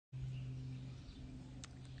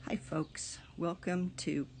Hi folks, welcome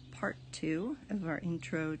to part 2 of our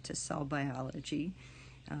intro to cell biology.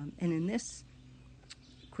 And in this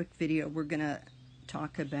quick video we're going to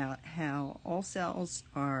talk about how all cells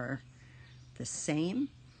are the same,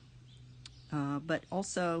 but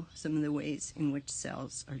also some of the ways in which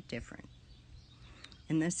cells are different.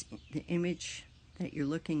 In the image that you're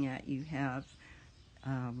looking at, you have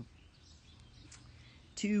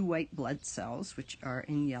two white blood cells which are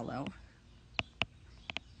in yellow.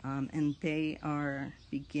 And they are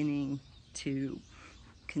beginning to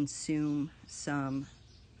consume some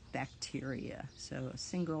bacteria. So a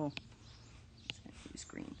single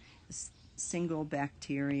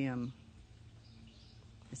bacterium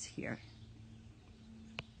is here.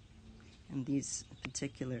 And these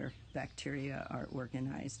particular bacteria are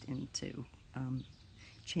organized into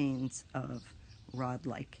chains of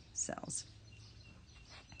rod-like cells.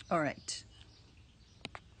 All right.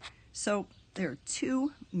 So there are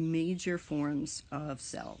two major forms of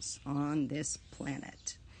cells on this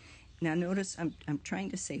planet. Now notice I'm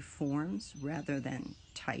trying to say forms rather than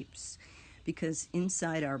types, because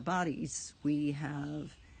inside our bodies we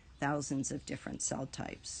have thousands of different cell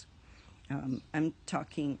types. I'm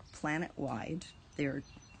talking planet-wide. There are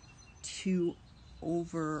two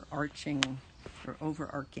overarching,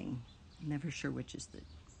 never sure which is the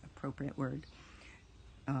appropriate word,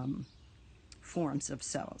 forms of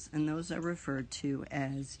cells, and those are referred to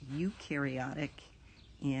as eukaryotic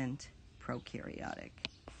and prokaryotic.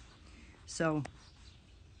 So,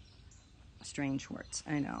 strange words,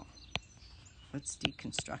 I know. Let's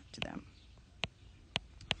deconstruct them.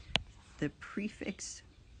 The prefix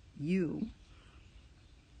eu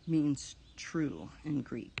means true in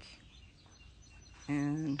Greek,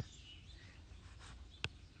 and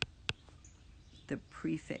the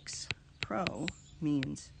prefix pro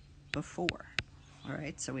means before. All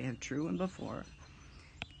right, so we have true and before.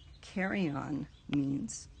 Karyon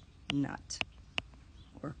means nut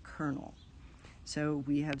or kernel. So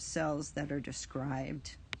we have cells that are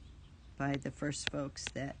described by the first folks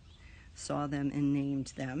that saw them and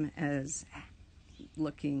named them as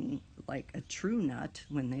looking like a true nut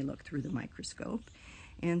when they look through the microscope,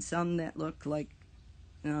 and some that look like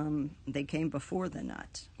they came before the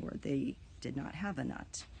nut, or they did not have a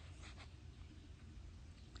nut.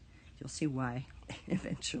 You'll see why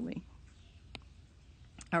eventually.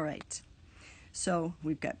 All right, so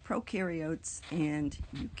we've got prokaryotes and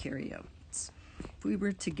eukaryotes. If we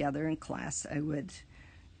were together in class, I would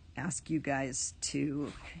ask you guys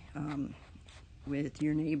to, with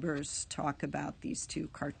your neighbors, talk about these two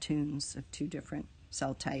cartoons of two different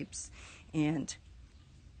cell types and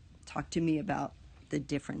talk to me about the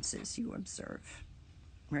differences you observe,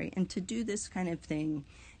 right? And to do this kind of thing,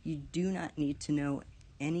 you do not need to know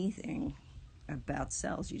anything about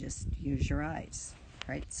cells. You just use your eyes,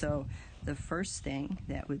 right? So the first thing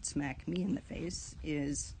that would smack me in the face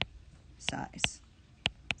is size.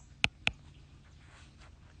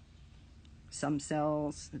 Some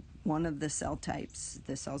cells, one of the cell types,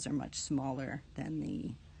 the cells are much smaller than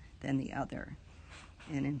the other.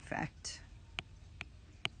 And in fact,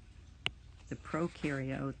 the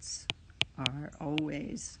prokaryotes are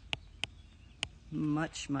always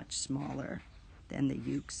much, much smaller than the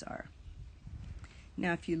euks are.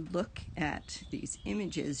 Now, if you look at these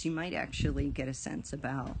images, you might actually get a sense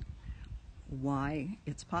about why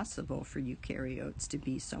it's possible for eukaryotes to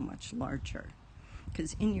be so much larger.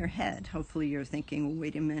 Because in your head, hopefully you're thinking, well,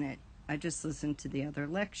 wait a minute, I just listened to the other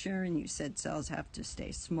lecture and you said cells have to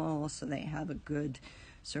stay small so they have a good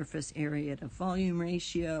surface area to volume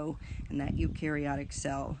ratio, and that eukaryotic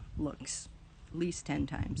cell looks at least 10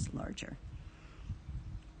 times larger.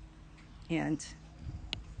 And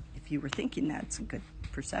if you were thinking that's a good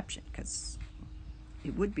perception, because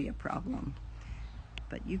it would be a problem.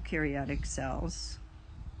 But eukaryotic cells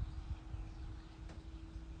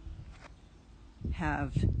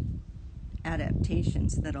have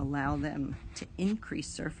adaptations that allow them to increase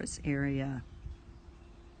surface area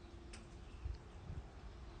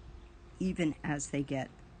even as they get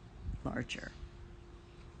larger.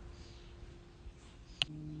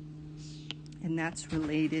 And that's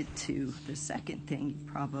related to the second thing you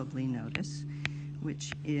probably notice,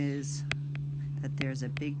 which is that there's a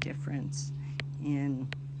big difference in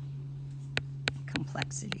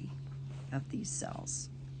complexity of these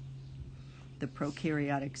cells. The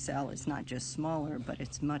prokaryotic cell is not just smaller, but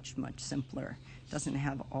it's much, much simpler. It doesn't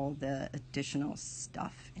have all the additional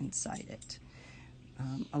stuff inside it.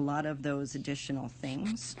 A lot of those additional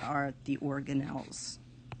things are the organelles.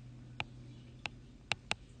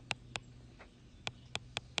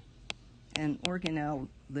 And organelle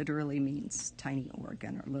literally means tiny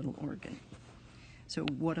organ or little organ. So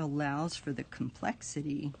what allows for the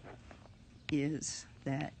complexity is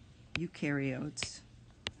that eukaryotes,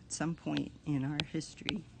 at some point in our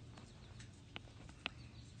history,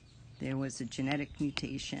 there was a genetic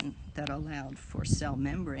mutation that allowed for cell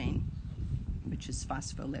membrane, which is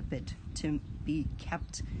phospholipid, to be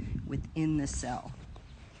kept within the cell.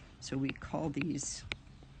 So we call these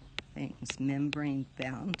things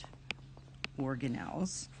membrane-bound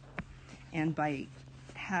organelles. And by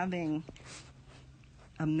having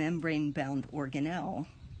a membrane-bound organelle,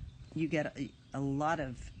 you get a lot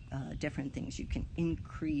of different things. You can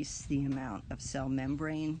increase the amount of cell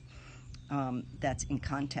membrane that's in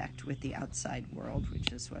contact with the outside world,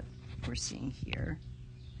 which is what we're seeing here.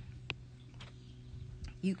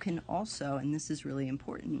 You can also, and this is really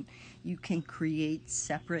important, you can create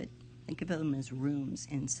separate, think of them as rooms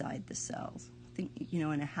inside the cells. Think,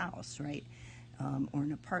 in a house, right? Or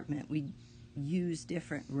an apartment, we use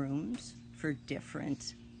different rooms for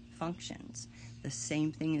different functions. The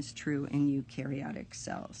same thing is true in eukaryotic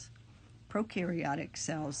cells. Prokaryotic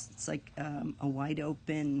cells, it's like a wide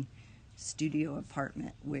open studio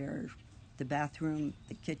apartment where the bathroom,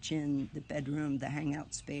 the kitchen, the bedroom, the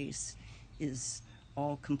hangout space is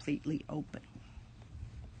all completely open.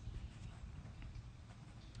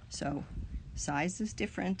 So size is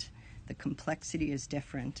different, the complexity is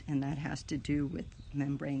different, and that has to do with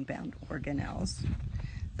membrane-bound organelles.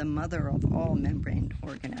 The mother of all membrane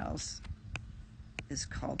organelles is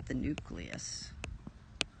called the nucleus.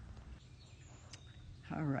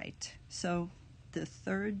 All right, so the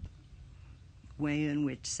third way in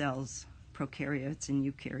which cells, prokaryotes and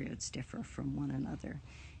eukaryotes, differ from one another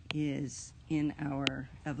is in our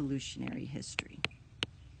evolutionary history.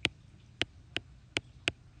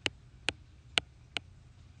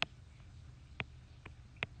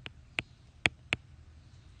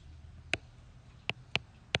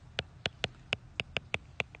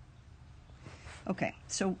 Okay,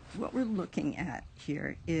 so what we're looking at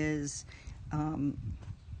here is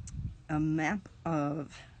a map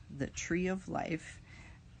of the tree of life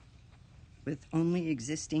with only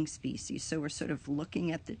existing species. So we're sort of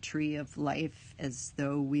looking at the tree of life as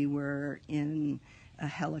though we were in a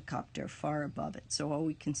helicopter far above it. So all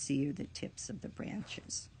we can see are the tips of the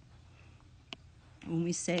branches. When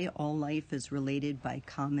we say all life is related by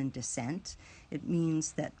common descent, it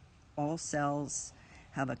means that all cells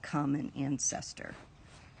have a common ancestor,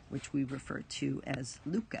 which we refer to as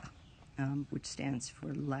LUCA, which stands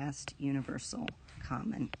for Last Universal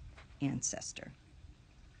Common Ancestor.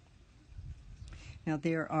 Now,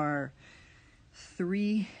 there are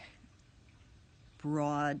three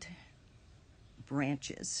broad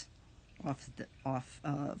branches off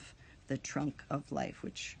of the trunk of life,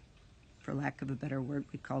 which, for lack of a better word,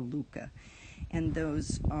 we call LUCA. And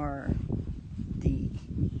those are the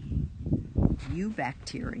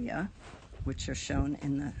eubacteria, which are shown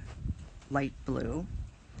in the light blue,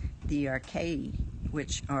 the archaea,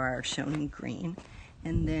 which are shown in green,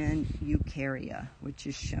 and then eukarya, which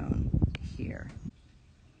is shown here.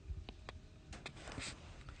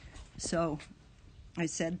 So I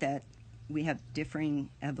said that we have differing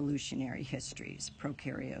evolutionary histories,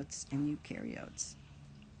 prokaryotes and eukaryotes.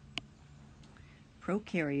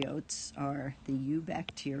 Prokaryotes are the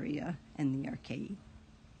eubacteria and the archaea,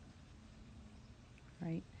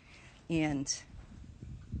 right? And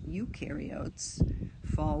eukaryotes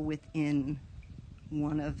fall within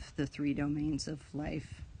one of the three domains of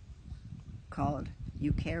life called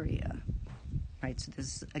eukarya, right? So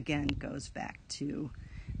this again goes back to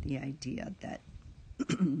the idea that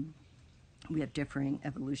we have differing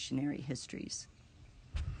evolutionary histories.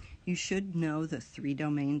 You should know the three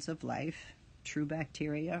domains of life: true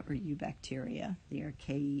bacteria or eubacteria, the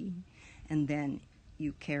archaea, and then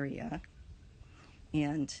eukarya.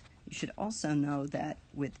 And you should also know that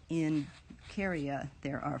within eukarya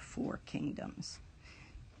there are four kingdoms: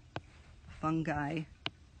 fungi,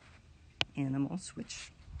 animals,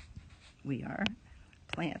 which we are,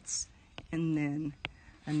 plants, and then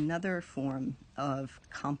another form of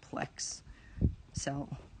complex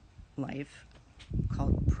cell life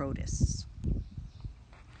called protists.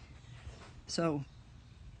 So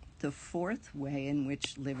the fourth way in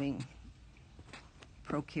which living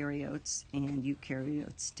prokaryotes and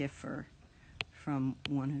eukaryotes differ from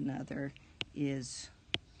one another is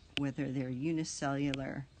whether they're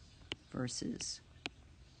unicellular versus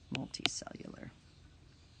multicellular.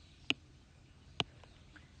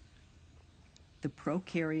 The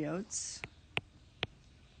prokaryotes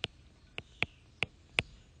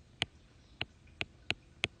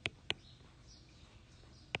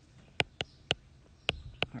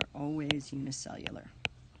are always unicellular.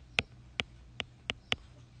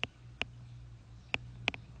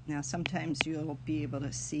 Now, sometimes you'll be able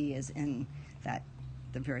to see, as in that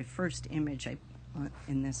the very first image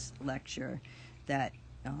in this lecture, that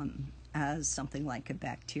as something like a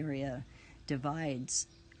bacteria divides,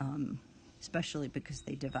 especially because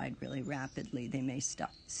they divide really rapidly, they may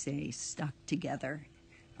stay stuck together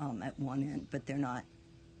at one end, but they're not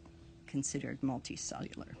considered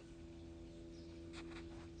multicellular.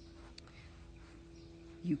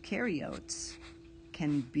 Eukaryotes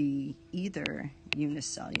can be either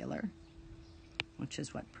unicellular, which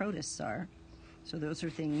is what protists are. So those are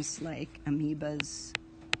things like amoebas,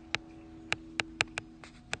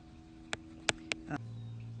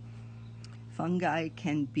 fungi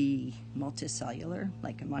can be multicellular,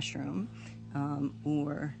 like a mushroom,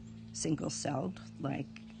 or single-celled, like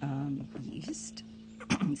yeast.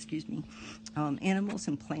 Excuse me. Animals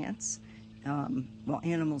and plants. Well,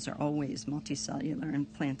 animals are always multicellular,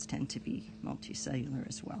 and plants tend to be multicellular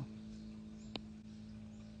as well.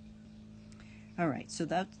 All right, so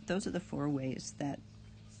those are the 4 ways that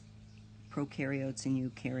prokaryotes and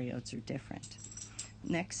eukaryotes are different.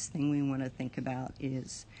 Next thing we want to think about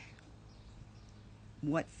is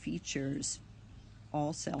what features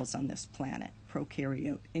all cells on this planet,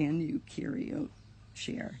 prokaryote and eukaryote,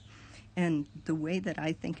 share. And the way that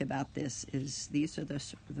I think about this is these are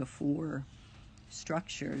the 4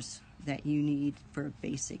 structures that you need for a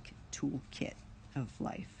basic toolkit of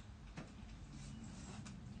life.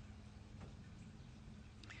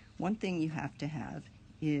 One thing you have to have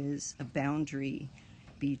is a boundary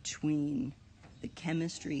between the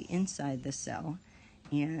chemistry inside the cell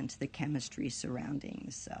and the chemistry surrounding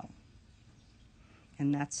the cell.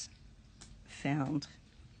 And that's found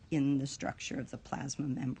in the structure of the plasma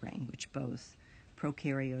membrane, which both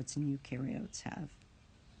prokaryotes and eukaryotes have.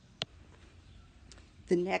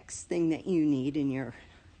 The next thing that you need in your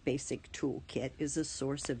basic toolkit is a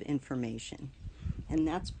source of information, and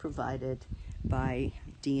that's provided by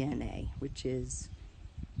DNA, which is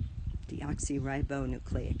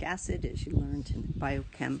deoxyribonucleic acid, as you learned in the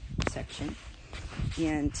biochem section,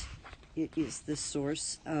 and it is the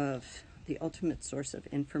ultimate source of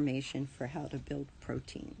information for how to build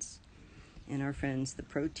proteins. And our friends, the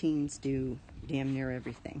proteins do damn near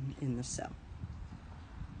everything in the cell.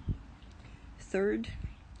 Third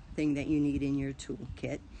thing that you need in your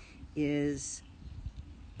toolkit is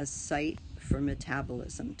a site for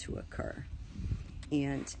metabolism to occur.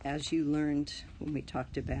 And as you learned when we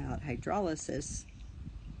talked about hydrolysis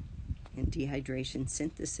and dehydration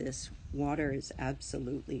synthesis, water is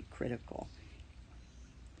absolutely critical.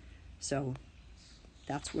 So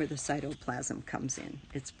that's where the cytoplasm comes in.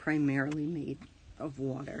 It's primarily made of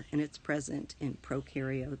water, and it's present in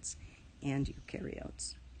prokaryotes and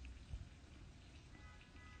eukaryotes.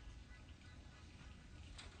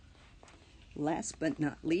 Last but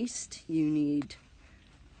not least, you need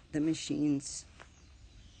the machines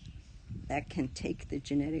that can take the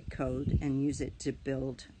genetic code and use it to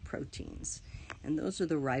build proteins. And those are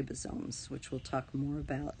the ribosomes, which we'll talk more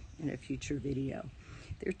about in a future video.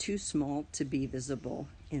 They're too small to be visible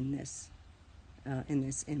in this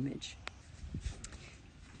image.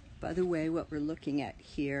 By the way, what we're looking at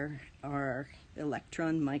here are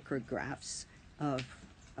electron micrographs of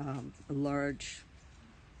a large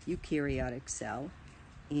eukaryotic cell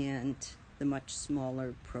and the much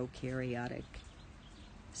smaller prokaryotic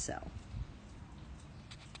cell.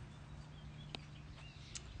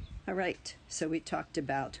 All right, so we talked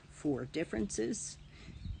about 4 differences: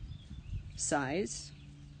 size,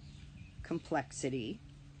 complexity,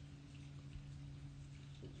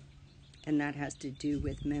 and that has to do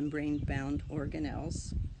with membrane-bound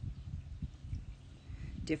organelles,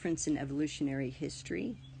 difference in evolutionary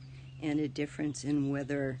history, and a difference in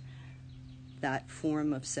whether that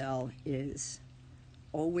form of cell is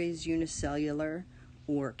always unicellular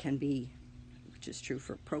or can be, which is true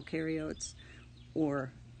for prokaryotes,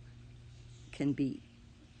 or can be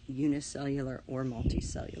unicellular or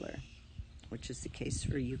multicellular, which is the case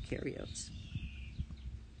for eukaryotes.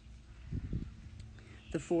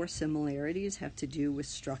 The 4 similarities have to do with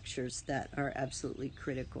structures that are absolutely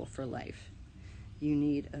critical for life. You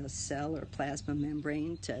need a cell or plasma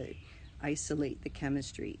membrane to isolate the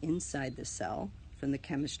chemistry inside the cell from the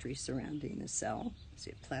chemistry surrounding the cell.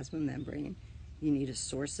 So a plasma membrane. You need a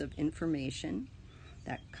source of information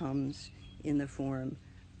that comes in the form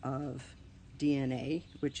of DNA,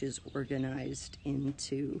 which is organized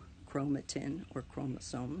into chromatin or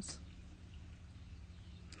chromosomes.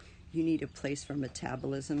 You need a place for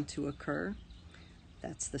metabolism to occur.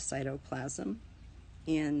 That's the cytoplasm.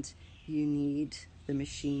 And you need the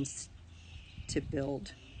machines to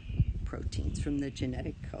build proteins from the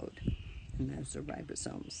genetic code, and those are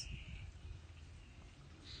ribosomes.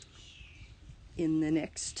 In the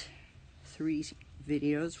next 3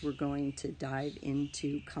 videos, we're going to dive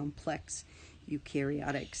into complex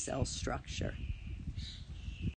eukaryotic cell structure.